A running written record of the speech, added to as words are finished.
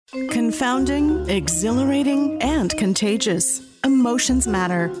Confounding, exhilarating, and contagious. Emotions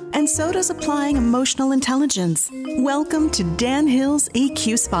matter, and so does applying emotional intelligence. Welcome to Dan Hill's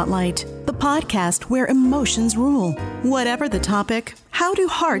EQ Spotlight, the podcast where emotions rule. Whatever the topic, how do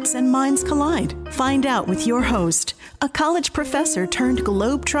hearts and minds collide? Find out with your host, a college professor turned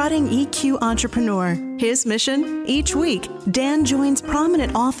globe-trotting EQ entrepreneur. His mission? Each week, Dan joins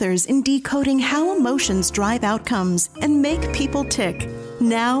prominent authors in decoding how emotions drive outcomes and make people tick.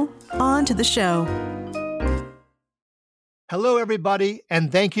 Now, on to the show. Hello, everybody,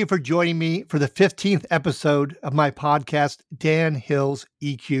 and thank you for joining me for the 15th episode of my podcast, Dan Hill's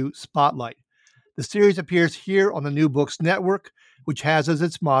EQ Spotlight. The series appears here on the New Books Network, which has as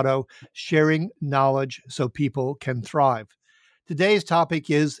its motto, sharing knowledge so people can thrive. Today's topic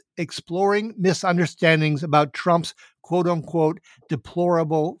is exploring misunderstandings about Trump's quote-unquote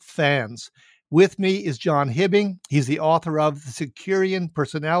deplorable fans. With me is John Hibbing. He's the author of The Securian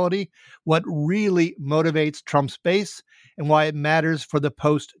Personality, What Really Motivates Trump's Base, and Why It Matters for the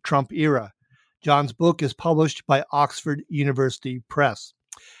Post-Trump Era. John's book is published by Oxford University Press.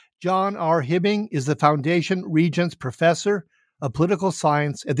 John R. Hibbing is the Foundation Regents Professor of Political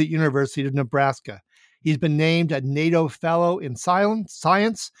Science at the University of Nebraska. He's been named a NATO Fellow in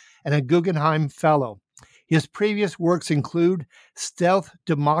Science and a Guggenheim Fellow. His previous works include Stealth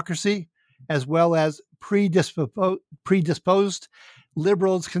Democracy, as well as Predisposed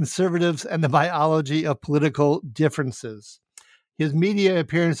Liberals, Conservatives, and the Biology of Political Differences. His media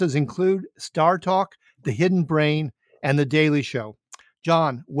appearances include Star Talk, The Hidden Brain, and The Daily Show.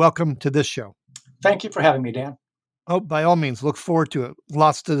 John, welcome to this show. Thank you for having me, Dan. Oh, by all means, look forward to it.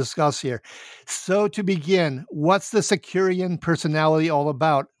 Lots to discuss here. So to begin, what's the Securian personality all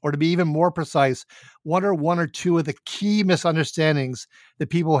about? Or to be even more precise, what are one or two of the key misunderstandings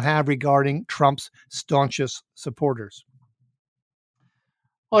that people have regarding Trump's staunchest supporters?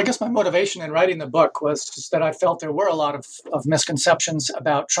 Well, I guess my motivation in writing the book was just that I felt there were a lot of misconceptions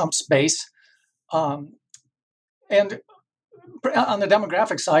about Trump's base. And on the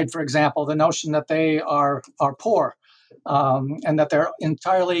demographic side, for example, the notion that they are poor and that they're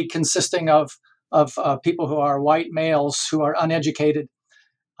entirely consisting of people who are white males who are uneducated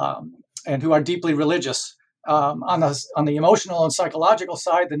and who are deeply religious. On the emotional and psychological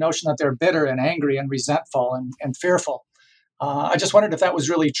side, the notion that they're bitter and angry and resentful and fearful. I just wondered if that was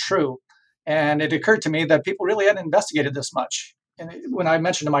really true. And it occurred to me that people really hadn't investigated this much. And when I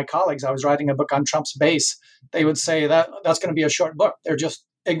mentioned to my colleagues I was writing a book on Trump's base, they would say that's going to be a short book. They're just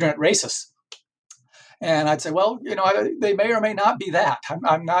ignorant racists. And I'd say, well, they may or may not be that.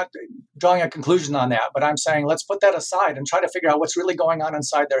 I'm not drawing a conclusion on that, but I'm saying let's put that aside and try to figure out what's really going on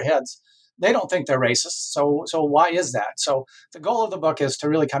inside their heads. They don't think they're racist. So why is that? So the goal of the book is to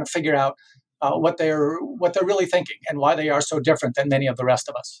really kind of figure out what they're really thinking and why they are so different than many of the rest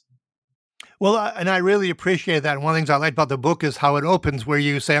of us. Well, and I really appreciate that. And one of the things I like about the book is how it opens, where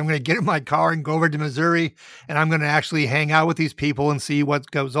you say, I'm going to get in my car and go over to Missouri, and I'm going to actually hang out with these people and see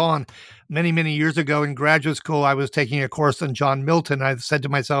what goes on. Many, many years ago in graduate school, I was taking a course on John Milton. I said to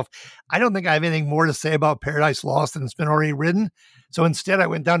myself, I don't think I have anything more to say about Paradise Lost than it's been already written. So instead, I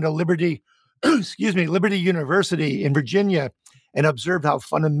went down to Liberty University in Virginia and observed how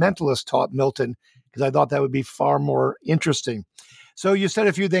fundamentalists taught Milton, because I thought that would be far more interesting. So you said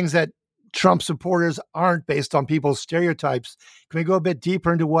a few things that Trump supporters aren't based on people's stereotypes. Can we go a bit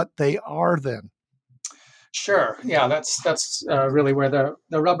deeper into what they are then? Sure. Yeah, that's really where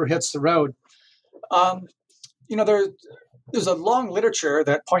the rubber hits the road. There's a long literature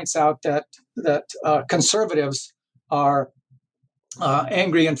that points out that conservatives are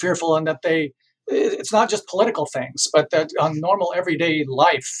angry and fearful, and that it's not just political things, but that on normal everyday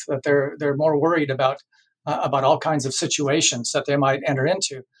life that they're more worried about all kinds of situations that they might enter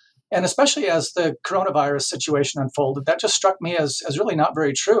into. And especially as the coronavirus situation unfolded, that just struck me as really not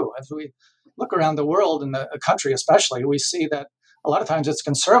very true. As we look around the world and the country especially, we see that a lot of times it's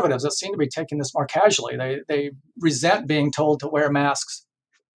conservatives that seem to be taking this more casually. They resent being told to wear masks.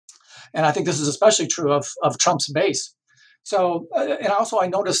 And I think this is especially true of Trump's base. So, and also I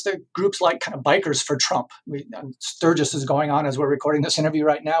noticed that groups like kind of Bikers for Trump, Sturgis is going on as we're recording this interview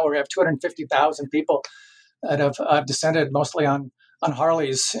right now, where we have 250,000 people that have descended mostly on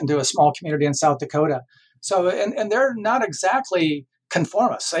Harleys into a small community in South Dakota. So, and they're not exactly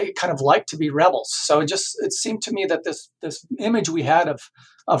conformists. They kind of like to be rebels. So it seemed to me that this image we had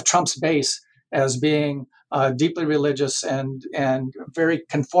of Trump's base as being deeply religious and very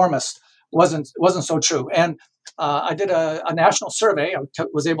conformist wasn't so true. And I did a national survey. I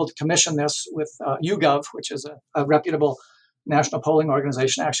was able to commission this with YouGov, which is a reputable national polling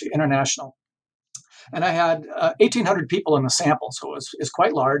organization, actually international. And I had 1,800 people in the sample, so it's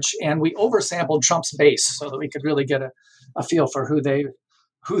quite large. And we oversampled Trump's base so that we could really get a feel for who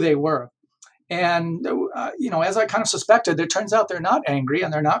they were. And, as I kind of suspected, it turns out they're not angry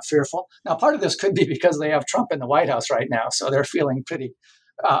and they're not fearful. Now, part of this could be because they have Trump in the White House right now, so they're feeling pretty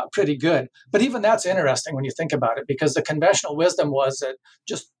good. But even that's interesting when you think about it, because the conventional wisdom was that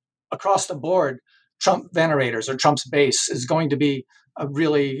just across the board, Trump venerators or Trump's base is going to be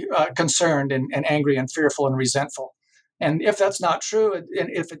really concerned and angry and fearful and resentful. And if that's not true, and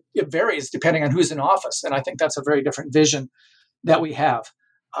if it varies depending on who's in office, then I think that's a very different vision that we have.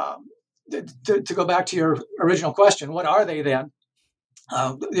 To go back to your original question, what are they then?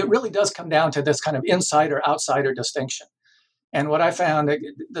 It really does come down to this kind of insider-outsider distinction. And what I found,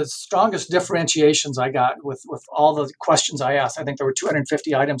 the strongest differentiations I got with all the questions I asked, I think there were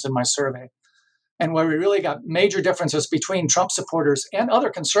 250 items in my survey, and where we really got major differences between Trump supporters and other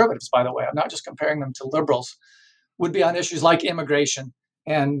conservatives, by the way, I'm not just comparing them to liberals, would be on issues like immigration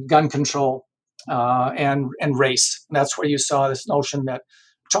and gun control and race. And that's where you saw this notion that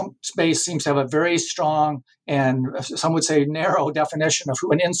Trump's base seems to have a very strong and some would say narrow definition of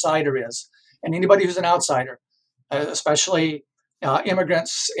who an insider is. And anybody who's an outsider, especially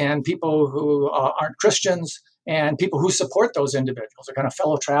immigrants and people who aren't Christians and people who support those individuals, are kind of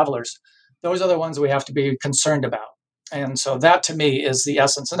fellow travelers, those are the ones we have to be concerned about. And so that to me is the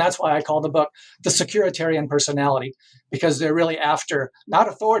essence. And that's why I call the book The Securitarian Personality, because they're really after not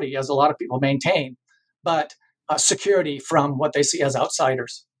authority, as a lot of people maintain, but security from what they see as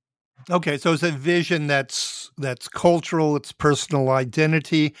outsiders. Okay, so it's a vision that's cultural, it's personal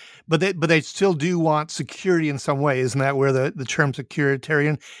identity, but they still do want security in some way. Isn't that where the term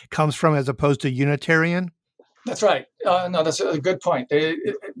securitarian comes from, as opposed to Unitarian? That's right. No, that's a good point.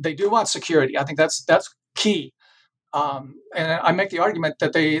 They do want security. I think that's key. And I make the argument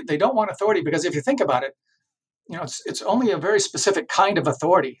that they don't want authority because if you think about it, it's only a very specific kind of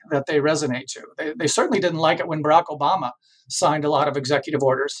authority that they resonate to. They certainly didn't like it when Barack Obama signed a lot of executive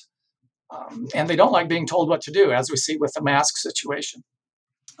orders. And they don't like being told what to do, as we see with the mask situation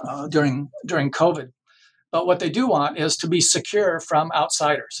during COVID. But what they do want is to be secure from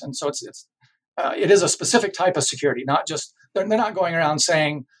outsiders. And so it is a specific type of security, not just, they're not going around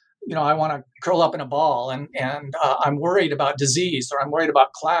saying, I want to curl up in a ball and I'm worried about disease or I'm worried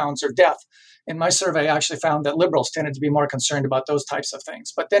about clowns or death. In my survey, I actually found that liberals tended to be more concerned about those types of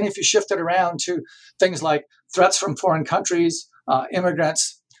things. But then if you shift it around to things like threats from foreign countries,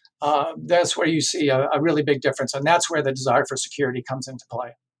 immigrants, that's where you see a really big difference. And that's where the desire for security comes into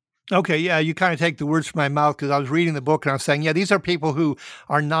play. Okay, yeah, you kind of take the words from my mouth, because I was reading the book and I was saying, yeah, these are people who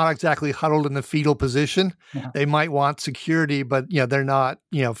are not exactly huddled in the fetal position. Yeah. They might want security, but they're not,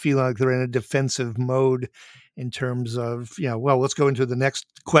 feeling like they're in a defensive mode in terms of, well, let's go into the next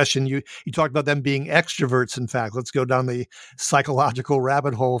question. You talked about them being extroverts, in fact. Let's go down the psychological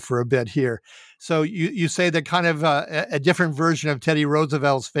rabbit hole for a bit here. So you say that kind of a different version of Teddy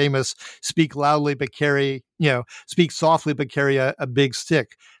Roosevelt's famous speak softly but carry a big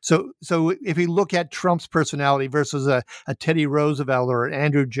stick. So if we look at Trump's personality versus a Teddy Roosevelt or an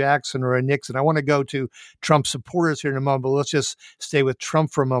Andrew Jackson or a Nixon, I want to go to Trump supporters here in a moment, but let's just stay with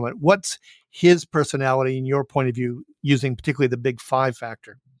Trump for a moment. What's his personality in your point of view, using particularly the big five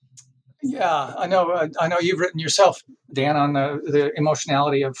factor? Yeah, I know you've written yourself, Dan, on the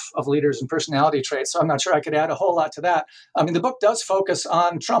emotionality of leaders and personality traits. So I'm not sure I could add a whole lot to that. I mean, the book does focus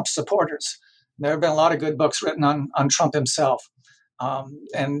on Trump supporters. There have been a lot of good books written on Trump himself. I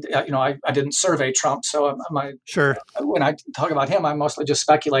didn't survey Trump, so sure. When I talk about him, I'm mostly just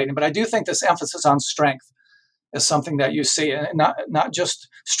speculating. But I do think this emphasis on strength is something that you see, and not just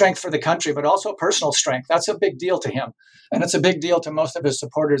strength for the country, but also personal strength. That's a big deal to him, and it's a big deal to most of his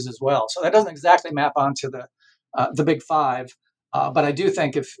supporters as well. So that doesn't exactly map onto the big five, but I do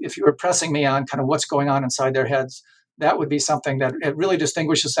think if you were pressing me on kind of what's going on inside their heads, that would be something that it really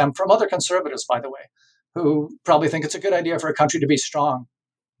distinguishes them from other conservatives, by the way, who probably think it's a good idea for a country to be strong.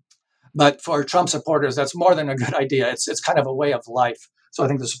 But for Trump supporters, that's more than a good idea. It's kind of a way of life. So I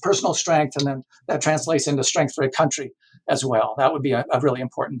think there's personal strength, and then that translates into strength for a country as well. That would be a really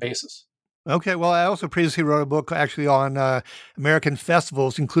important basis. Okay. Well, I also previously wrote a book actually on American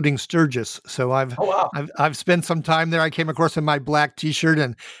festivals, including Sturgis. So I've spent some time there. I came, of course, in my black T-shirt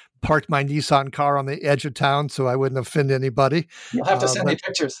and parked my Nissan car on the edge of town so I wouldn't offend anybody. You'll have to send me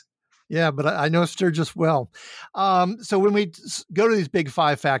pictures. Yeah, but I know Sturgis well. So when we go to these big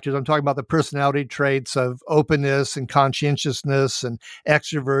five factors, I'm talking about the personality traits of openness and conscientiousness and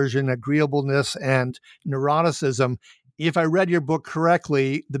extroversion, agreeableness, and neuroticism. If I read your book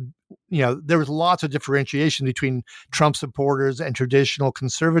correctly, there was lots of differentiation between Trump supporters and traditional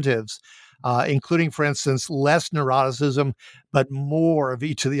conservatives. including, for instance, less neuroticism, but more of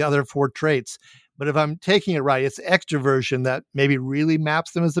each of the other 4 traits. But if I'm taking it right, it's extroversion that maybe really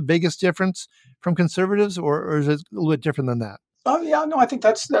maps them as the biggest difference from conservatives, or is it a little bit different than that? Oh yeah, no, I think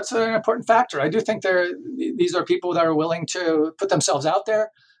that's an important factor. I do think these are people that are willing to put themselves out there.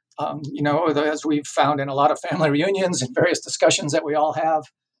 As we've found in a lot of family reunions and various discussions that we all have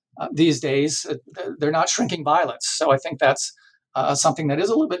these days, they're not shrinking violets. So I think that's something that is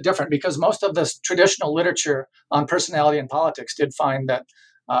a little bit different, because most of this traditional literature on personality and politics did find that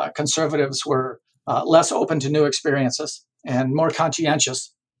conservatives were less open to new experiences and more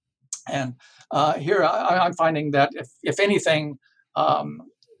conscientious. And here I'm finding that if anything,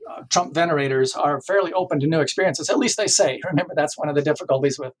 Trump venerators are fairly open to new experiences. At least they say. Remember, that's one of the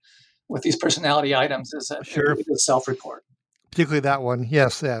difficulties with these personality items, is that it is self-report. Particularly that one.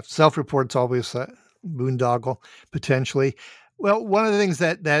 Yes, yeah. Self-report's always a boondoggle, potentially. Well, one of the things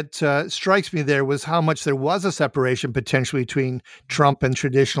that strikes me there was how much there was a separation potentially between Trump and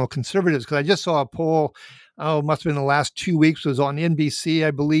traditional conservatives. Because I just saw a poll, it must have been the last 2 weeks, it was on NBC,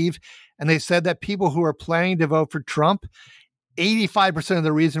 I believe, and they said that people who are planning to vote for Trump, 85% of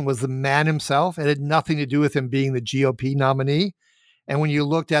the reason was the man himself. It had nothing to do with him being the GOP nominee. And when you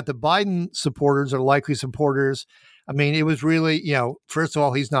looked at the Biden supporters or likely supporters, I mean, it was really, first of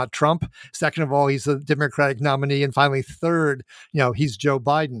all, he's not Trump. Second of all, he's the Democratic nominee. And finally, third, he's Joe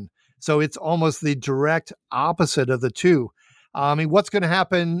Biden. So it's almost the direct opposite of the two. I mean, what's going to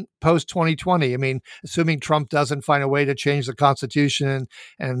happen post 2020? I mean, assuming Trump doesn't find a way to change the Constitution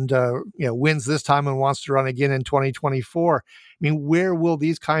and wins this time and wants to run again in 2024. I mean, where will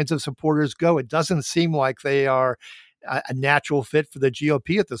these kinds of supporters go? It doesn't seem like they are a natural fit for the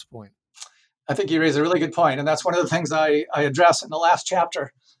GOP at this point. I think you raise a really good point, and that's one of the things I address in the last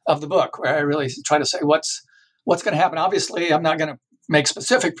chapter of the book, where I really try to say what's going to happen. Obviously, I'm not going to make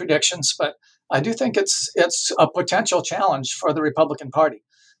specific predictions, but I do think it's a potential challenge for the Republican Party.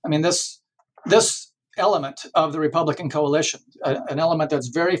 I mean, this element of the Republican coalition, an element that's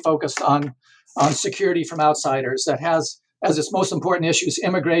very focused on security from outsiders, that has as its most important issues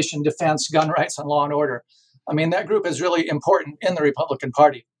immigration, defense, gun rights, and law and order. I mean, that group is really important in the Republican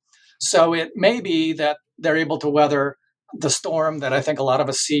Party. So it may be that they're able to weather the storm that I think a lot of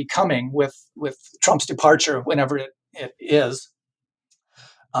us see coming with Trump's departure, whenever it is.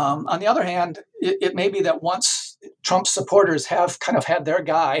 On the other hand, it may be that once Trump's supporters have kind of had their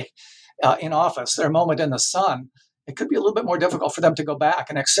guy in office, their moment in the sun, it could be a little bit more difficult for them to go back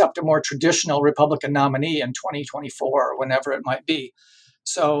and accept a more traditional Republican nominee in 2024 or whenever it might be.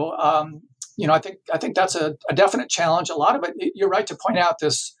 So, I think that's a definite challenge. A lot of it, you're right to point out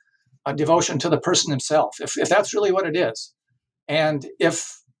this devotion to the person himself, if that's really what it is. And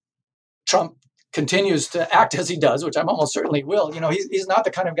if Trump continues to act as he does, which I'm almost certainly will, he's not the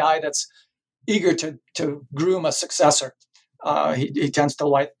kind of guy that's eager to groom a successor. He tends to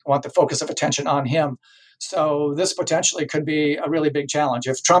want the focus of attention on him. So this potentially could be a really big challenge.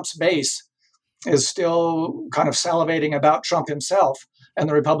 If Trump's base is still kind of salivating about Trump himself, and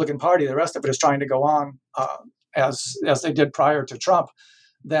the Republican Party, the rest of it is trying to go on as they did prior to Trump,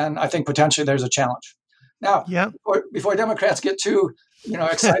 then I think potentially there's a challenge. Now, before Democrats get too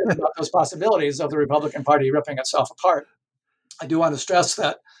excited about those possibilities of the Republican Party ripping itself apart, I do want to stress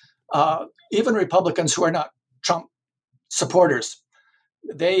that even Republicans who are not Trump supporters,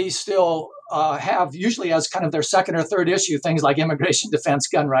 they still have usually as kind of their second or third issue things like immigration, defense,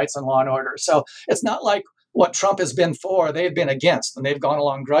 gun rights, and law and order. So it's not like what Trump has been for, they've been against, and they've gone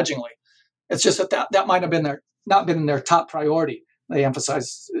along grudgingly. It's just that might have been not been their top priority. They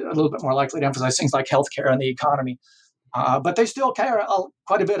emphasize a little bit more likely to emphasize things like healthcare and the economy. But they still care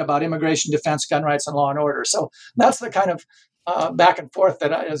quite a bit about immigration, defense, gun rights, and law and order. So that's the kind of back and forth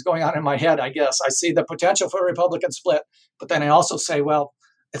that is going on in my head, I guess. I see the potential for a Republican split, but then I also say, well,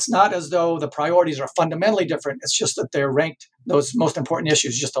 it's not as though the priorities are fundamentally different. It's just that they're ranked, those most important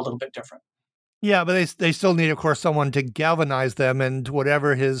issues, just a little bit different. Yeah, but they still need, of course, someone to galvanize them, and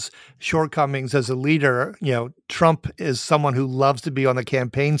whatever his shortcomings as a leader, Trump is someone who loves to be on the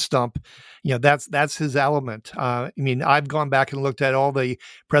campaign stump. That's his element. I mean, I've gone back and looked at all the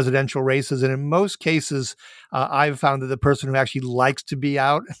presidential races, and in most cases, I've found that the person who actually likes to be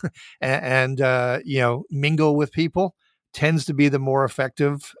out and mingle with people tends to be the more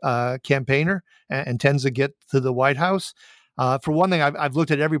effective campaigner and tends to get to the White House. For one thing, I've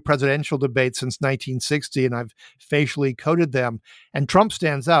looked at every presidential debate since 1960, and I've facially coded them. And Trump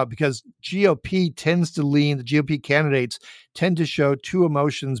stands out because the GOP candidates tend to show two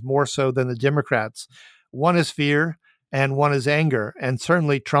emotions more so than the Democrats. One is fear and one is anger. And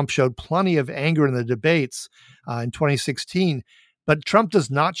certainly Trump showed plenty of anger in the debates in 2016. But Trump does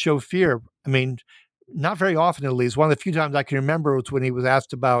not show fear. I mean, not very often, at least. One of the few times I can remember was when he was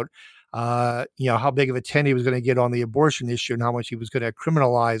asked about, how big of a tent he was going to get on the abortion issue and how much he was going to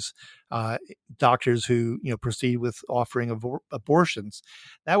criminalize doctors who, proceed with offering abortions.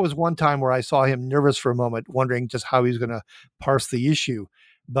 That was one time where I saw him nervous for a moment, wondering just how he was going to parse the issue.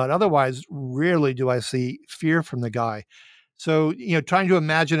 But otherwise, rarely do I see fear from the guy. So, trying to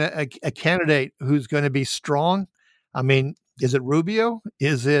imagine a candidate who's going to be strong. I mean, is it Rubio?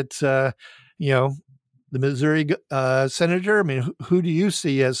 Is it, the Missouri senator? I mean, who do you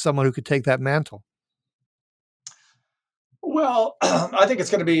see as someone who could take that mantle? Well, I think it's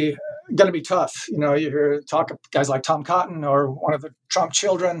going to be tough. You hear talk of guys like Tom Cotton or one of the Trump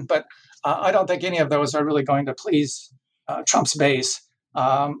children, but I don't think any of those are really going to please Trump's base.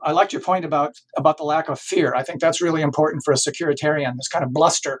 I liked your point about the lack of fear. I think that's really important for a securitarian. This kind of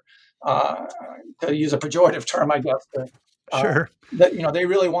bluster, to use a pejorative term, I guess. Sure. That they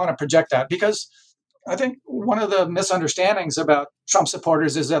really want to project that, because I think one of the misunderstandings about Trump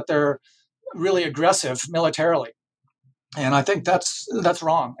supporters is that they're really aggressive militarily, and I think that's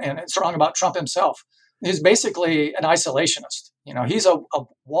wrong, and it's wrong about Trump himself. He's basically an isolationist. He's a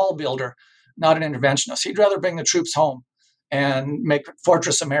wall builder, not an interventionist. He'd rather bring the troops home and make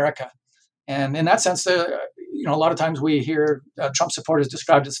Fortress America. And in that sense, a lot of times we hear Trump supporters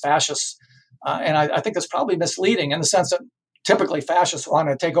described as fascists. And I think that's probably misleading in the sense that typically fascists want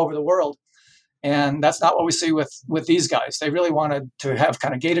to take over the world. And that's not what we see with these guys. They really wanted to have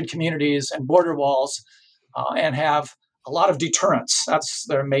kind of gated communities and border walls and have a lot of deterrence. That's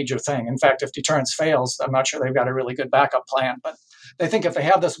their major thing. In fact, if deterrence fails, I'm not sure they've got a really good backup plan. But they think if they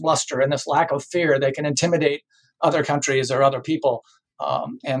have this bluster and this lack of fear, they can intimidate other countries or other people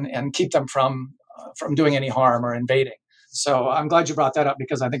and keep them from doing any harm or invading. So I'm glad you brought that up,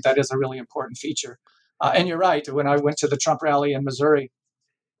 because I think that is a really important feature. And you're right. When I went to the Trump rally in Missouri,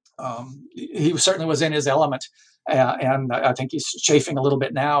 he certainly was in his element. And I think he's chafing a little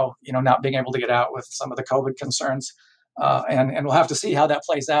bit now, not being able to get out with some of the COVID concerns. And we'll have to see how that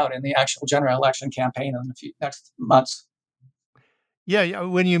plays out in the actual general election campaign in the next months. Yeah,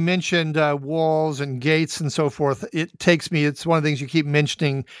 when you mentioned walls and gates and so forth, it's one of the things you keep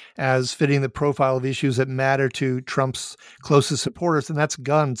mentioning as fitting the profile of issues that matter to Trump's closest supporters, and that's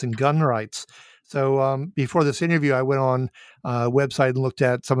guns and gun rights. So before this interview, I went on a website and looked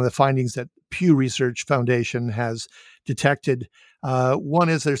at some of the findings that Pew Research Foundation has detected. One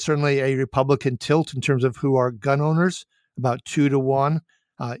is there's certainly a Republican tilt in terms of who are gun owners, about 2-1.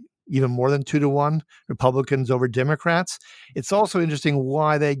 Even more than 2-1, Republicans over Democrats. It's also interesting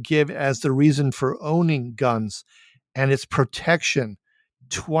why they give as the reason for owning guns, and it's protection,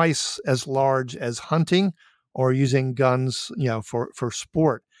 twice as large as hunting or using guns, for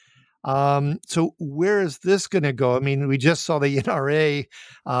sport. So where is this going to go? I mean, we just saw the NRA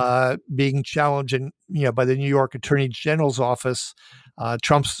being challenged, by the New York Attorney General's office.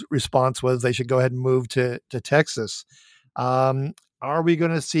 Trump's response was they should go ahead and move to Texas. Are we going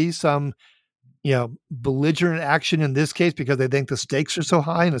to see some, belligerent action in this case because they think the stakes are so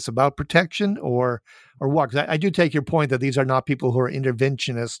high and it's about protection, or what? 'Cause I do take your point that these are not people who are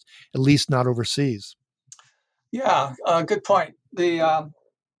interventionists, at least not overseas. Yeah, good point. The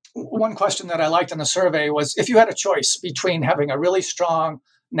one question that I liked in the survey was, if you had a choice between having a really strong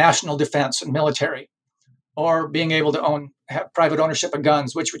national defense and military, or being able to have private ownership of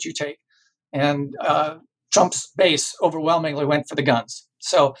guns, which would you take? And Trump's base overwhelmingly went for the guns.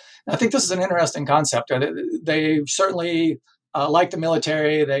 So I think this is an interesting concept. They certainly like the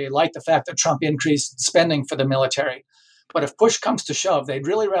military. They like the fact that Trump increased spending for the military. But if push comes to shove, they'd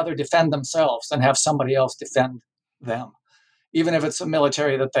really rather defend themselves than have somebody else defend them, even if it's a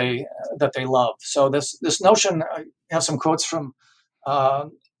military that they love. So this notion, I have some quotes from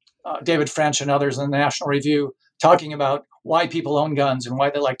David French and others in the National Review talking about why people own guns and why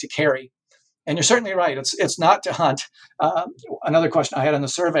they like to carry. And you're certainly right. It's not to hunt. Another question I had in the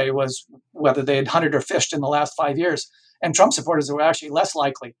survey was whether they had hunted or fished in the last 5 years. And Trump supporters were actually less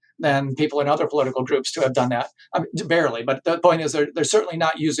likely than people in other political groups to have done that. I mean, barely. But the point is they're certainly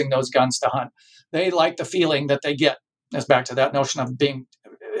not using those guns to hunt. They like the feeling that they get. That's back to that notion of being,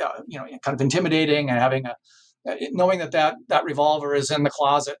 kind of intimidating and having knowing that revolver is in the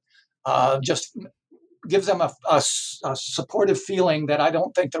closet. Just gives them a supportive feeling that I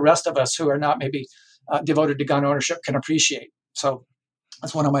don't think the rest of us who are not maybe devoted to gun ownership can appreciate. So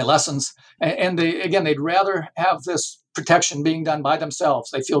that's one of my lessons. And they'd rather have this protection being done by themselves.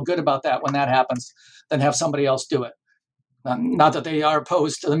 They feel good about that when that happens than have somebody else do it. Not that they are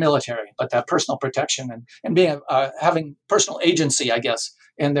opposed to the military, but that personal protection and being having personal agency, I guess,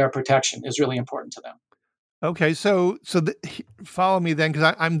 in their protection is really important to them. Okay, follow me then,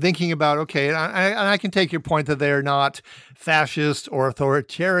 because I'm thinking about, okay, and I can take your point that they're not fascist or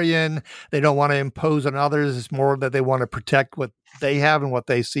authoritarian. They don't want to impose on others. It's more that they want to protect what they have and what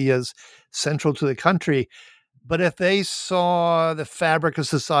they see as central to the country. But if they saw the fabric of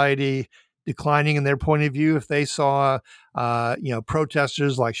society declining in their point of view, if they saw,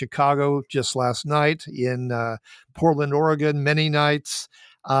 protesters like Chicago just last night, in Portland, Oregon, many nights,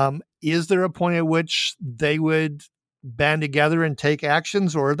 is there a point at which they would band together and take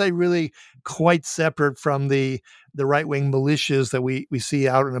actions, or are they really quite separate from the right-wing militias that we see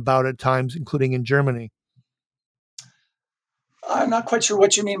out and about at times, including in Germany? I'm not quite sure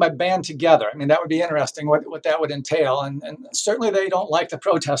what you mean by band together. I mean, that would be interesting, what that would entail. And certainly they don't like the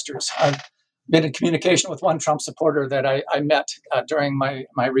protesters. I've been in communication with one Trump supporter that I met during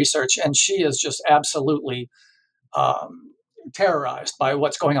my research, and she is just absolutely terrorized by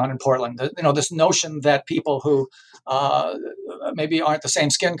what's going on in Portland. This notion that people who maybe aren't the same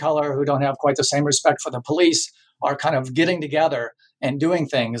skin color, who don't have quite the same respect for the police, are kind of getting together and doing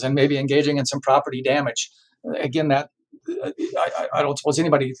things and maybe engaging in some property damage. Again, that I don't suppose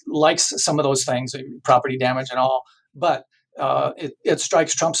anybody likes some of those things, property damage and all, but it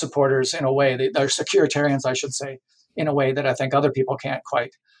strikes Trump supporters in a way, they're securitarians, I should say, in a way that I think other people can't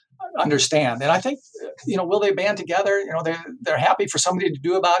quite understand. And I think, will they band together? They're happy for somebody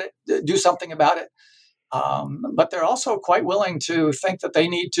to do something about it. But they're also quite willing to think that they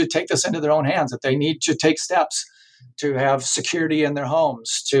need to take this into their own hands, that they need to take steps to have security in their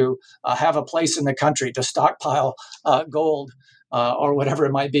homes, to have a place in the country, to stockpile gold or whatever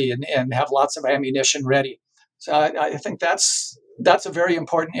it might be, and have lots of ammunition ready. So I think that's a very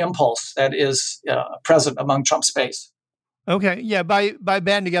important impulse that is present among Trump's base. Okay, yeah. By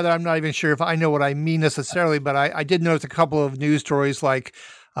band together, I'm not even sure if I know what I mean necessarily, but I did notice a couple of news stories, like,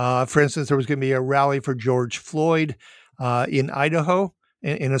 for instance, there was going to be a rally for George Floyd in Idaho,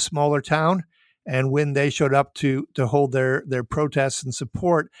 in a smaller town. And when they showed up to hold their protests and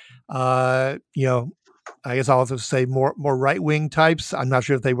support, I guess I'll have to say more right-wing types. I'm not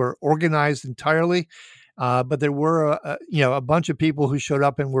sure if they were organized entirely, but there were a bunch of people who showed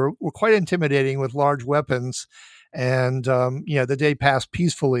up and were quite intimidating with large weapons. And the day passed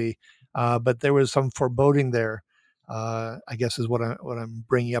peacefully, but there was some foreboding there. I guess is what I'm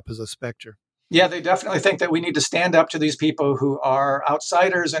bringing up as a specter. Yeah, they definitely think that we need to stand up to these people who are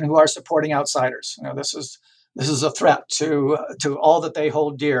outsiders and who are supporting outsiders. This is a threat to all that they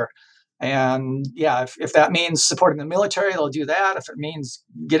hold dear. And yeah, if that means supporting the military, they'll do that. If it means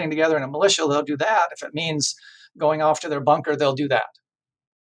getting together in a militia, they'll do that. If it means going off to their bunker, they'll do that.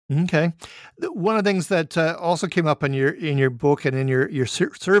 Okay. One of the things that also came up in your book and in your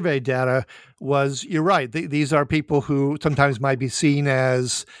survey data was, you're right. These are people who sometimes might be seen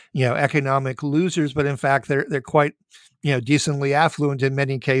as, economic losers, but in fact they're quite, decently affluent in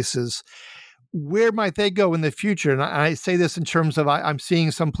many cases. Where might they go in the future? And I say this in terms of, I'm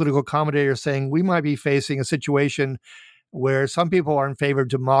seeing some political commentators saying we might be facing a situation where some people are in favor of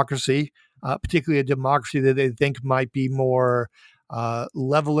democracy, particularly a democracy that they think might be more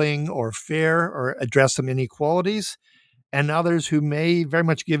leveling or fair or address some inequalities, and others who may very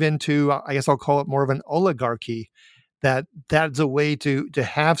much give in to, I guess I'll call it more of an oligarchy, that's a way to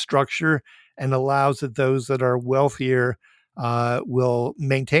have structure and allows that those that are wealthier will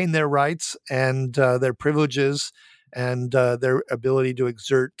maintain their rights and their privileges and their ability to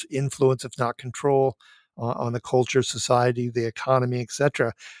exert influence, if not control, on the culture, society, the economy,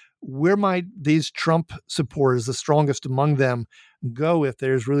 etc. Where might these Trump supporters, the strongest among them, go if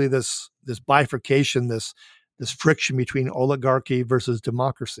there's really this bifurcation, this friction between oligarchy versus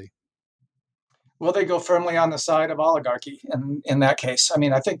democracy? Well, they go firmly on the side of oligarchy in that case. I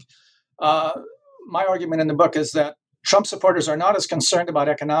mean, I think my argument in the book is that Trump supporters are not as concerned about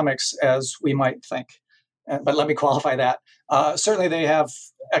economics as we might think. But let me qualify that. Certainly they have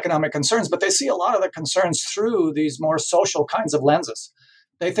economic concerns, but they see a lot of the concerns through these more social kinds of lenses.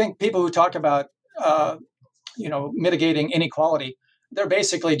 They think people who talk about mitigating inequality, they're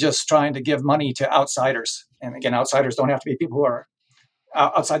basically just trying to give money to outsiders. And again, outsiders don't have to be people who are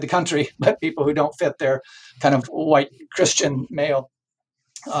outside the country, but people who don't fit their kind of white Christian male,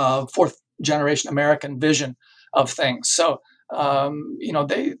 fourth generation American vision of things. So,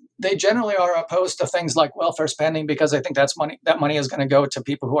 they generally are opposed to things like welfare spending because they think that money is going to go to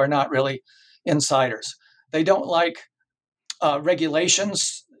people who are not really insiders. They don't like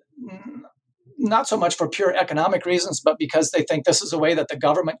regulations, not so much for pure economic reasons, but because they think this is a way that the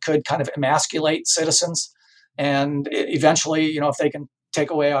government could kind of emasculate citizens. And eventually, if they can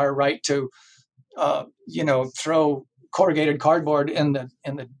take away our right to, throw corrugated cardboard in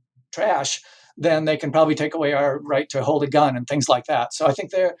the trash, then they can probably take away our right to hold a gun and things like that. So I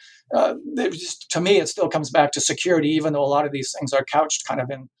think they're just, to me, it still comes back to security, even though a lot of these things are couched kind of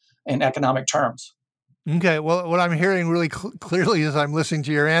in economic terms. Okay. Well, what I'm hearing really clearly as I'm listening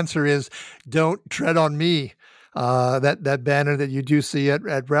to your answer is don't tread on me. That banner that you do see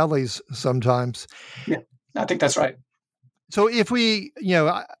at rallies sometimes. Yeah, I think that's right. So if we,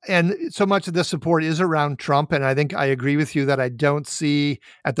 and so much of this support is around Trump, and I think I agree with you that I don't see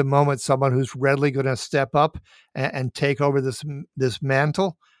at the moment someone who's readily going to step up and take over this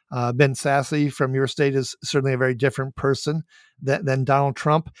mantle. Ben Sasse from your state is certainly a very different person than Donald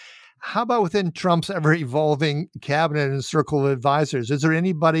Trump. How about within Trump's ever-evolving cabinet and circle of advisors? Is there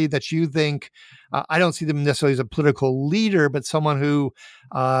anybody that you think, I don't see them necessarily as a political leader, but someone who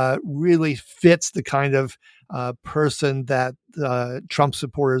really fits the kind of person that Trump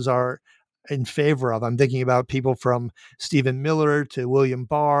supporters are in favor of? I'm thinking about people from Stephen Miller to William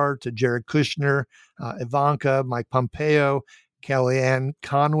Barr to Jared Kushner, Ivanka, Mike Pompeo, Kellyanne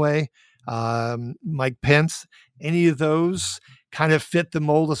Conway, Mike Pence. Any of those kind of fit the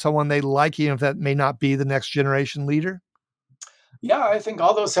mold of someone they like, even if that may not be the next generation leader? Yeah, I think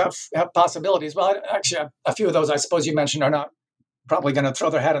all those have possibilities. Well, actually, a few of those I suppose you mentioned are not probably going to throw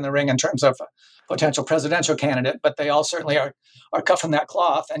their hat in the ring in terms of a potential presidential candidate, but they all certainly are cut from that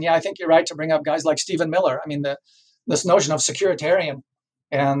cloth. And yeah, I think you're right to bring up guys like Stephen Miller. I mean, this notion of securitarian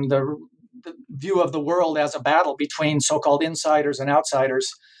and the view of the world as a battle between so-called insiders and outsiders,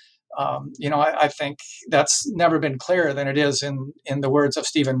 I think that's never been clearer than it is in the words of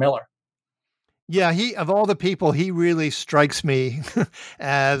Stephen Miller. Yeah, of all the people, he really strikes me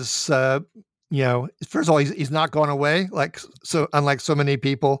as, first of all, he's not gone away, unlike so many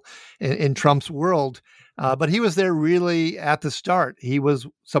people in Trump's world. But he was there really at the start. He was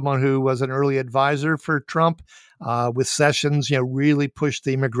someone who was an early advisor for Trump, with Sessions, really pushed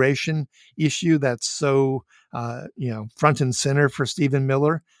the immigration issue that's so, front and center for Stephen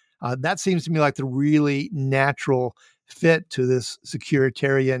Miller. That seems to me like the really natural fit to this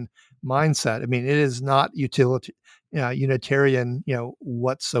securitarian mindset. I mean, it is not unitarian,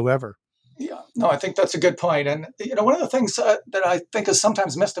 whatsoever. Yeah, no, I think that's a good point. And, one of the things that I think is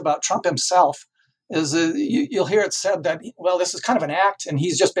sometimes missed about Trump himself is you'll hear it said that, well, this is kind of an act, and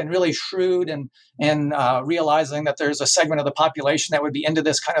he's just been really shrewd and realizing that there's a segment of the population that would be into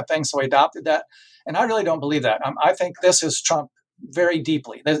this kind of thing, so he adopted that. And I really don't believe that. I think this is Trump very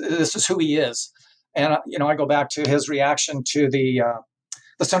deeply. This is who he is. And, I go back to his reaction to the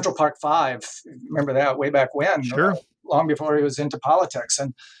Central Park Five. Remember that way back when? Sure. Long before he was into politics.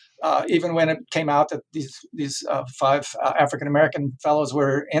 And even when it came out that these five African-American fellows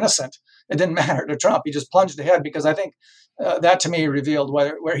were innocent, it didn't matter to Trump. He just plunged ahead because I think that to me revealed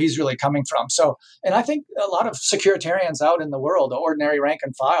where he's really coming from. So, and I think a lot of securitarians out in the world, the ordinary rank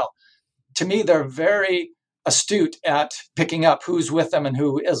and file, to me, they're very astute at picking up who's with them and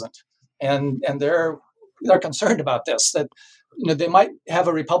who isn't. And they're concerned about this, that they might have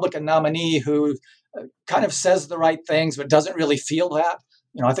a Republican nominee who kind of says the right things, but doesn't really feel that.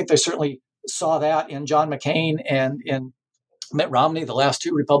 I think they certainly saw that in John McCain and in Mitt Romney, the last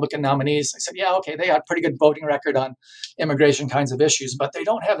two Republican nominees. They said, yeah, okay, they got a pretty good voting record on immigration kinds of issues, but they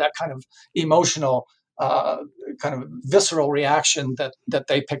don't have that kind of emotional, kind of visceral reaction that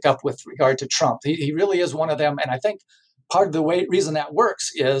they pick up with regard to Trump. He really is one of them. And I think part of the reason that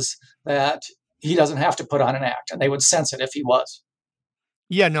works is that he doesn't have to put on an act, and they would sense it if he was.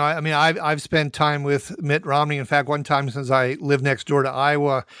 Yeah, no, I mean, I've spent time with Mitt Romney. In fact, one time since I lived next door to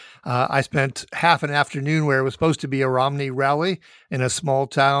Iowa, I spent half an afternoon where it was supposed to be a Romney rally in a small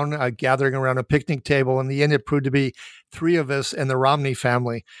town, gathering around a picnic table. In the end, it proved to be three of us and the Romney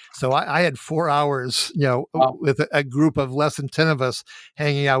family. So I had 4 hours, wow, with a group of less than 10 of us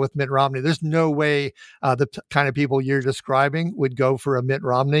hanging out with Mitt Romney. There's no way the kind of people you're describing would go for a Mitt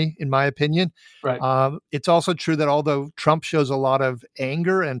Romney, in my opinion. Right. It's also true that although Trump shows a lot of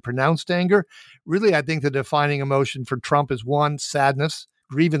anger and pronounced anger, really, I think the defining emotion for Trump is one, sadness,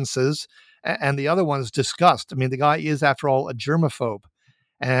 grievances, and the other one is disgust. I mean, the guy is, after all, a germaphobe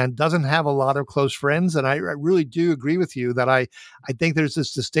and doesn't have a lot of close friends. And I really do agree with you that I think there's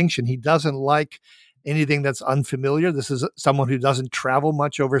this distinction. He doesn't like anything that's unfamiliar. This is someone who doesn't travel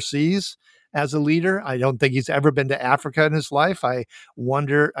much overseas as a leader. I don't think he's ever been to Africa in his life. I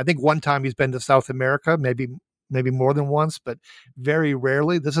think one time he's been to South America, maybe more than once, but very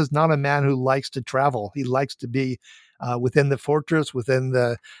rarely. This is not a man who likes to travel. He likes to be within the fortress, within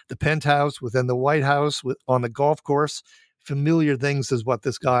the penthouse, within the White House, on the golf course. Familiar things is what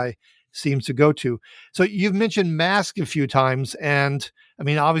this guy seems to go to. So you've mentioned mask a few times, and I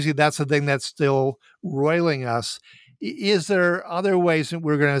mean, obviously that's the thing that's still roiling us. Is there other ways that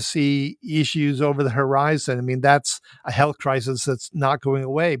we're going to see issues over the horizon? I mean, that's a health crisis that's not going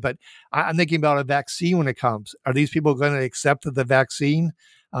away, but I'm thinking about a vaccine when it comes. Are these people going to accept that the vaccine,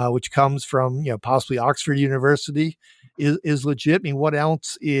 which comes from, possibly Oxford University, is legit? I mean, what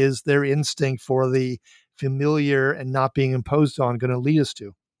else is their instinct for the familiar and not being imposed on going to lead us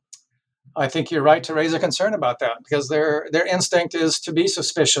to? I think you're right to raise a concern about that, because their instinct is to be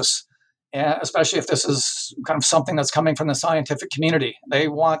suspicious, and especially if this is kind of something that's coming from the scientific community. They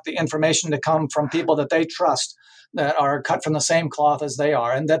want the information to come from people that they trust, that are cut from the same cloth as they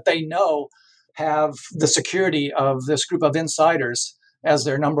are, and that they know have the security of this group of insiders as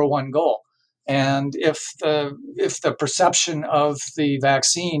their number one goal. And if the perception of the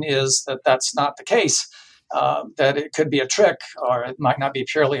vaccine is that that's not the case, that it could be a trick, or it might not be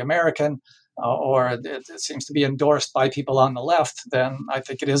purely American, or it seems to be endorsed by people on the left, then I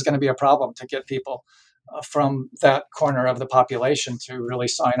think it is going to be a problem to get people from that corner of the population to really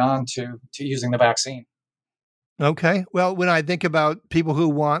sign on to using the vaccine. Okay. Well, when I think about people who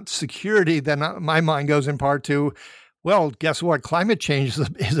want security, then my mind goes in part to, well, guess what? Climate change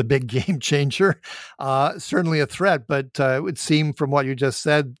is a big game changer, certainly a threat, but it would seem from what you just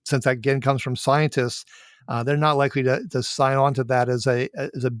said, since that again comes from scientists, they're not likely to sign on to that as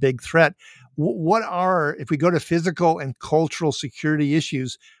a big threat. What are, if we go to physical and cultural security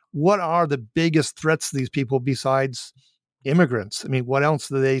issues, what are the biggest threats to these people besides immigrants? I mean, what else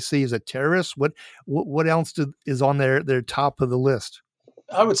do they see as a terrorist? What else is on their top of the list?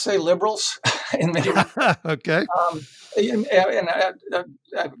 I would say liberals in many ways. Okay. And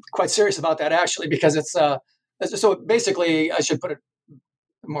I'm quite serious about that, actually, because it's so basically, I should put it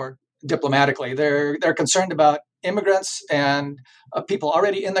more diplomatically. They're concerned about immigrants and people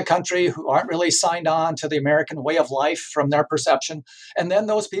already in the country who aren't really signed on to the American way of life from their perception. And then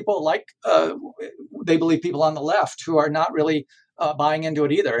those people, like they believe people on the left, who are not really buying into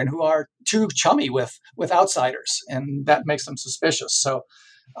it either, and who are too chummy with outsiders, and that makes them suspicious. So,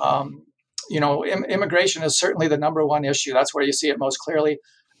 immigration is certainly the number one issue. That's where you see it most clearly.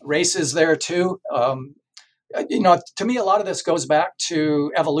 Race is there too. To me, a lot of this goes back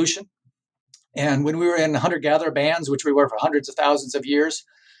to evolution. And when we were in hunter-gatherer bands, which we were for hundreds of thousands of years,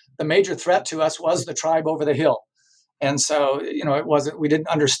 the major threat to us was the tribe over the hill. And so, we didn't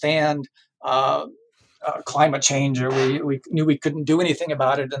understand climate change, or we knew we couldn't do anything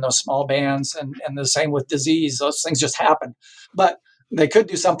about it in those small bands, and the same with disease. Those things just happen. But they could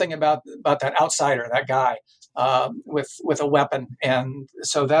do something about that outsider, that guy with a weapon. And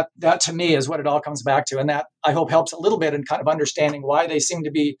so that to me is what it all comes back to. And that, I hope, helps a little bit in kind of understanding why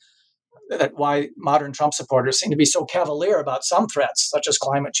modern Trump supporters seem to be so cavalier about some threats, such as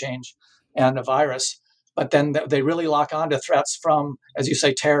climate change and a virus. But then they really lock onto threats from, as you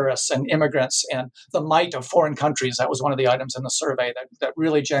say, terrorists and immigrants and the might of foreign countries. That was one of the items in the survey that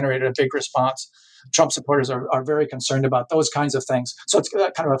really generated a big response. Trump supporters are very concerned about those kinds of things. So it's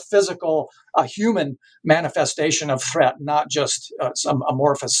kind of a physical, human manifestation of threat, not just some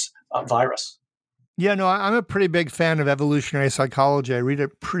amorphous virus. Yeah, no, I'm a pretty big fan of evolutionary psychology. I read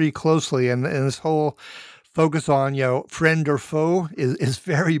it pretty closely, and this whole focus on, friend or foe is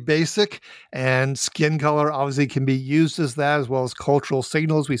very basic, and skin color obviously can be used as that, as well as cultural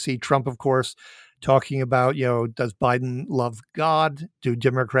signals. We see Trump, of course, talking about, does Biden love God? Do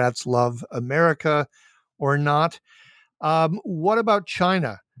Democrats love America or not? What about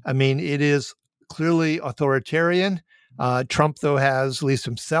China? I mean, it is clearly authoritarian. Trump, though, has, at least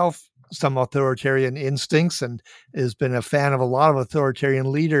himself, some authoritarian instincts and has been a fan of a lot of authoritarian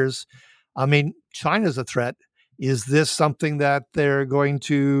leaders. I mean, China's a threat. Is this something that they're going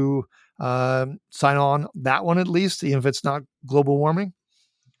to sign on that one, at least, even if it's not global warming?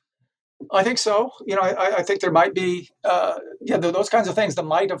 I think so. I think there might be, those kinds of things, the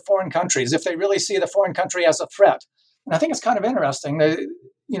might of foreign countries, if they really see the foreign country as a threat. And I think it's kind of interesting.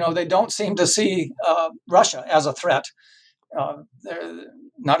 They don't seem to see Russia as a threat. They're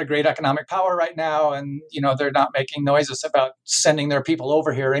not a great economic power right now, and they're not making noises about sending their people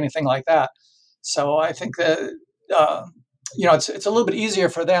over here or anything like that. So I think that it's a little bit easier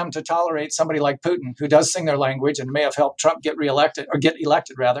for them to tolerate somebody like Putin, who does sing their language and may have helped Trump get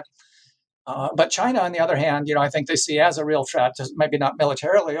elected rather. But China, on the other hand, I think they see as a real threat, maybe not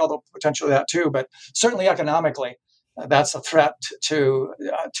militarily, although potentially that too, but certainly economically. That's a threat to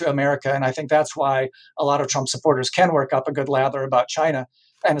America, and I think that's why a lot of Trump supporters can work up a good lather about China,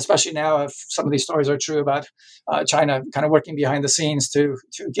 and especially now, if some of these stories are true about China kind of working behind the scenes to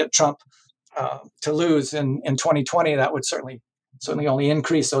get Trump to lose in 2020, that would certainly only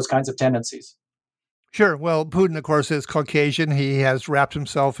increase those kinds of tendencies. Sure. Well, Putin, of course, is Caucasian. He has wrapped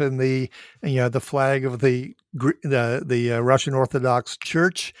himself in the flag of the Russian Orthodox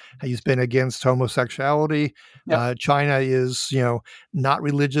Church. He's been against homosexuality. Yep. China is, not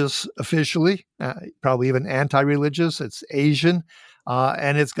religious officially, probably even anti-religious. It's Asian,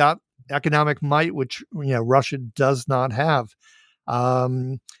 and it's got economic might, which Russia does not have.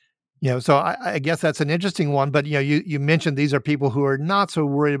 So I guess that's an interesting one. But you mentioned these are people who are not so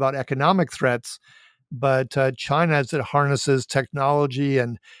worried about economic threats. But China, as it harnesses technology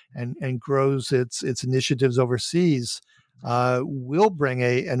and grows its initiatives overseas, will bring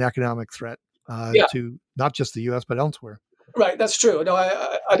an economic threat Yeah. to not just the U.S. but elsewhere. Right, that's true. No,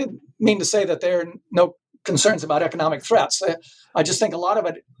 I didn't mean to say that there are no concerns about economic threats. I just think a lot of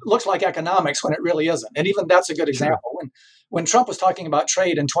it looks like economics when it really isn't. And even that's a good example. When Trump was talking about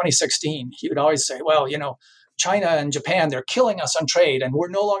trade in 2016, he would always say, well, China and Japan, they're killing us on trade, and we're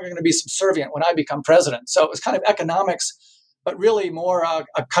no longer going to be subservient when I become president. So it was kind of economics, but really more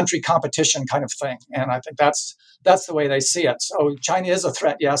a country competition kind of thing. And I think that's the way they see it. So China is a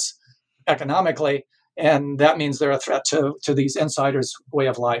threat, yes, economically, and that means they're a threat to these insiders' way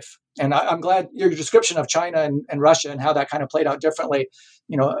of life. And I'm glad your description of China and Russia and how that kind of played out differently,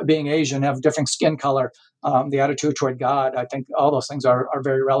 being Asian, have different skin color, the attitude toward God. I think all those things are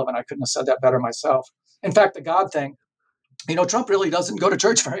very relevant. I couldn't have said that better myself. In fact, the God thing, Trump really doesn't go to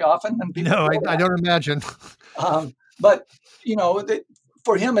church very often. And no, I don't imagine. But,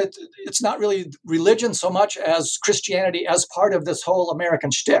 for him, it's not really religion so much as Christianity as part of this whole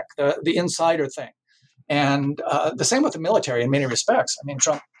American shtick, the insider thing. And the same with the military in many respects. I mean,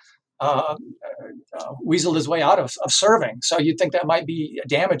 Trump weaseled his way out of serving. So you'd think that might be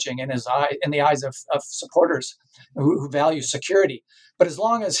damaging in the eyes of supporters who value security. But as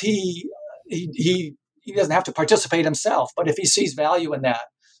long as he doesn't have to participate himself, but if he sees value in that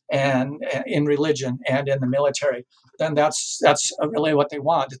and in religion and in the military, then that's really what they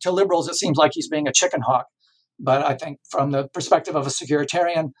want. To liberals, it seems like he's being a chicken hawk. But I think from the perspective of a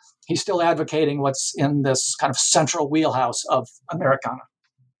securitarian, he's still advocating what's in this kind of central wheelhouse of Americana.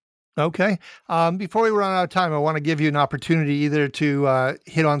 Okay. Before we run out of time, I want to give you an opportunity either to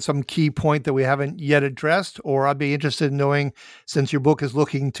hit on some key point that we haven't yet addressed, or I'd be interested in knowing, since your book is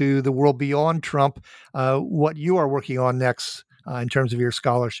looking to the world beyond Trump, what you are working on next in terms of your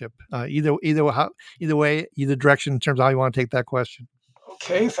scholarship. Either way, either direction in terms of how you want to take that question.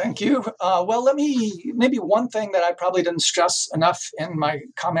 Okay, thank you. Well, maybe one thing that I probably didn't stress enough in my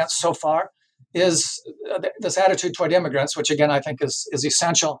comments so far is this attitude toward immigrants, which again I think is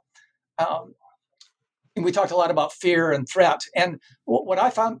essential. And we talked a lot about fear and threat. And what I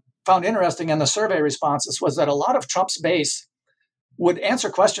found interesting in the survey responses was that a lot of Trump's base would answer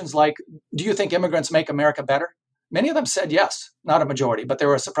questions like, do you think immigrants make America better? Many of them said yes, not a majority, but there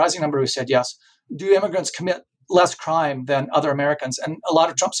were a surprising number who said yes. Do immigrants commit less crime than other Americans? And a lot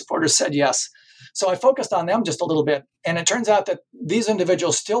of Trump supporters said yes. So I focused on them just a little bit. And it turns out that these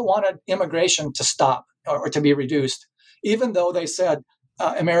individuals still wanted immigration to stop or to be reduced, even though they said,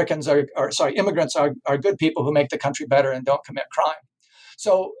 immigrants are good people who make the country better and don't commit crime.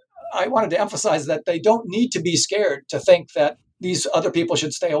 So I wanted to emphasize that they don't need to be scared to think that these other people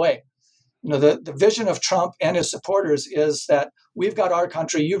should stay away. The vision of Trump and his supporters is that we've got our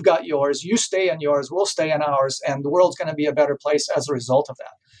country, you've got yours, you stay in yours, we'll stay in ours, and the world's going to be a better place as a result of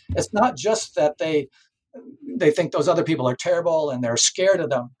that. It's not just that they think those other people are terrible and they're scared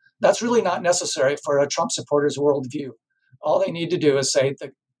of them. That's really not necessary for a Trump supporter's worldview. All they need to do is say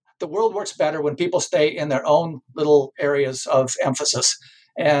that the world works better when people stay in their own little areas of emphasis.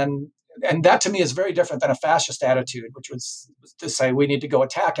 And that to me is very different than a fascist attitude, which was to say we need to go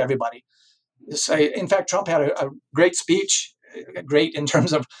attack everybody. In fact, Trump had a great speech, great in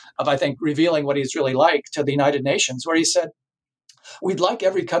terms of I think, revealing what he's really like to the United Nations, where he said, we'd like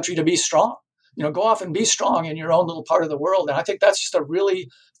every country to be strong. Go off and be strong in your own little part of the world. And I think that's just a really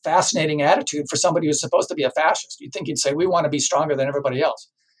fascinating attitude for somebody who's supposed to be a fascist. You'd think he'd say, we want to be stronger than everybody else.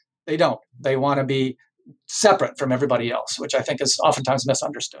 They don't. They want to be separate from everybody else, which I think is oftentimes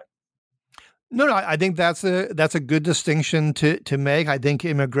misunderstood. No, I think that's a good distinction to make. I think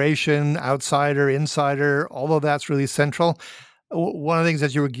immigration, outsider, insider, all of that's really central. One of the things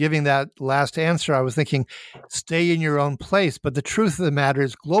as you were giving that last answer, I was thinking, stay in your own place. But the truth of the matter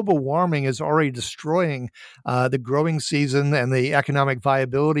is global warming is already destroying the growing season and the economic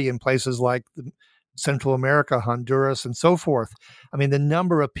viability in places like Central America, Honduras, and so forth. I mean, the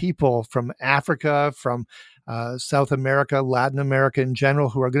number of people from Africa, from South America, Latin America in general,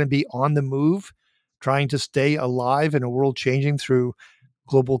 who are going to be on the move, trying to stay alive in a world changing through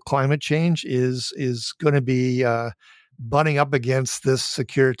global climate change is going to be butting up against this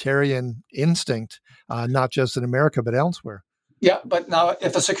securitarian instinct, not just in America, but elsewhere. Yeah, but now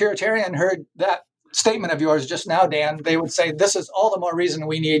if a securitarian heard that statement of yours just now, Dan, they would say, this is all the more reason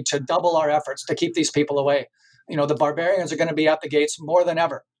we need to double our efforts to keep these people away. The barbarians are going to be at the gates more than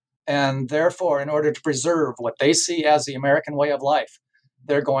ever. And therefore, in order to preserve what they see as the American way of life,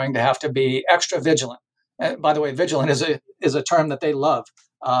 they're going to have to be extra vigilant. And by the way, vigilant is a term that they love.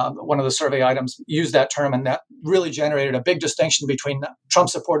 One of the survey items used that term, and that really generated a big distinction between Trump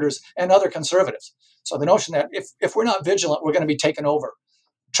supporters and other conservatives. So the notion that if we're not vigilant, we're going to be taken over.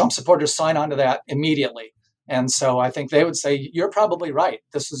 Trump supporters sign on to that immediately. And so I think they would say, you're probably right.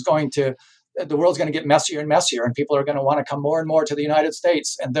 The world's going to get messier and messier, and people are going to want to come more and more to the United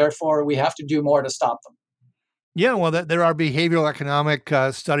States. And therefore, we have to do more to stop them. Yeah, well, there are behavioral economic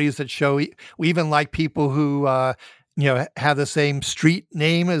studies that show we even like people who, have the same street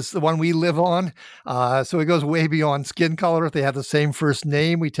name as the one we live on. So it goes way beyond skin color. If they have the same first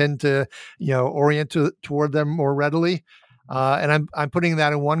name, we tend to, orient toward them more readily. And I'm putting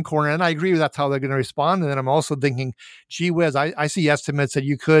that in one corner, and I agree that's how they're going to respond. And then I'm also thinking, gee whiz, I see estimates that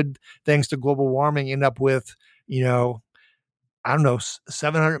you could, thanks to global warming, end up with,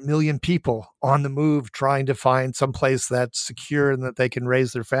 700 million people on the move trying to find some place that's secure and that they can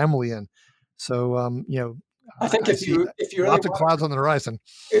raise their family in. So, I think if you really lots of clouds on the horizon.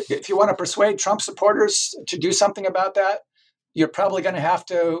 If you want to persuade Trump supporters to do something about that, you're probably going to have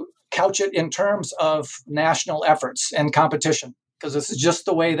to couch it in terms of national efforts and competition, because this is just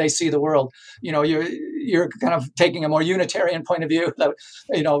the way they see the world. You're kind of taking a more unitarian point of view that,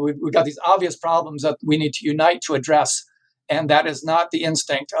 we've got these obvious problems that we need to unite to address. And that is not the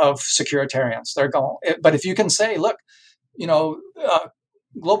instinct of securitarians. But if you can say, look,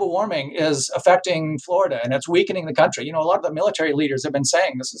 global warming is affecting Florida and it's weakening the country. A lot of the military leaders have been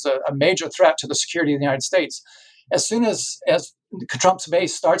saying this is a major threat to the security of the United States. As soon as Trump's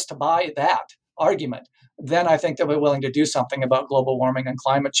base starts to buy that argument, then I think they'll be willing to do something about global warming and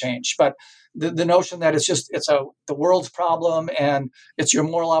climate change. But the notion that it's the world's problem and it's your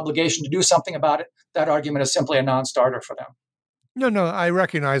moral obligation to do something about it, that argument is simply a non-starter for them. No, I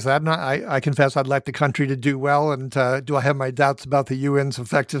recognize that. And I confess I'd like the country to do well. And do I have my doubts about the UN's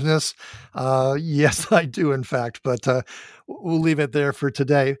effectiveness? Yes, I do, in fact. But we'll leave it there for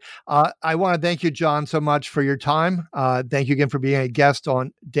today. I want to thank you, John, so much for your time. Thank you again for being a guest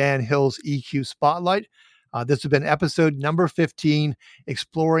on Dan Hill's EQ Spotlight. This has been episode number 15,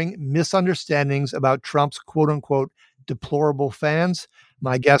 exploring misunderstandings about Trump's quote-unquote deplorable fans.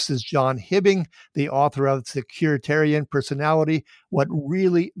 My guest is John Hibbing, the author of Securitarian Personality, What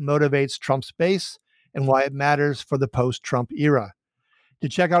Really Motivates Trump's Base and Why It Matters for the Post-Trump Era. To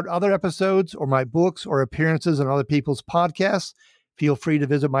check out other episodes or my books or appearances on other people's podcasts, feel free to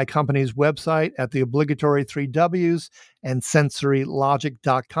visit my company's website at the obligatory 3 Ws and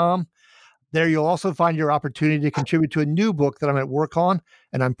sensorylogic.com. There you'll also find your opportunity to contribute to a new book that I'm at work on,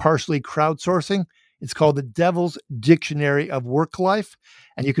 and I'm partially crowdsourcing. It's called The Devil's Dictionary of Work Life,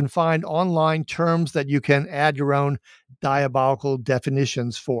 and you can find online terms that you can add your own diabolical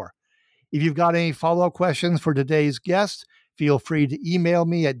definitions for. If you've got any follow-up questions for today's guest, feel free to email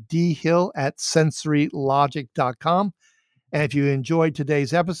me at dhill@sensorylogic.com. And if you enjoyed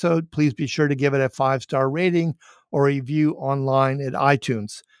today's episode, please be sure to give it a 5-star rating or a review online at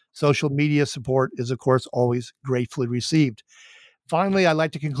iTunes. Social media support is, of course, always gratefully received. Finally, I'd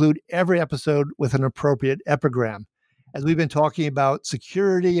like to conclude every episode with an appropriate epigram. As we've been talking about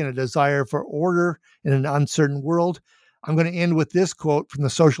security and a desire for order in an uncertain world, I'm going to end with this quote from the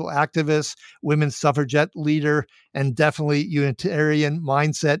social activist, women's suffragette leader, and definitely Unitarian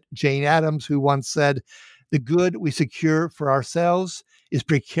mindset Jane Addams, who once said, "The good we secure for ourselves is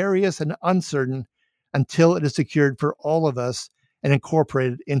precarious and uncertain until it is secured for all of us and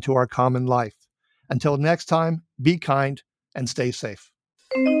incorporated into our common life." Until next time, be kind and stay safe.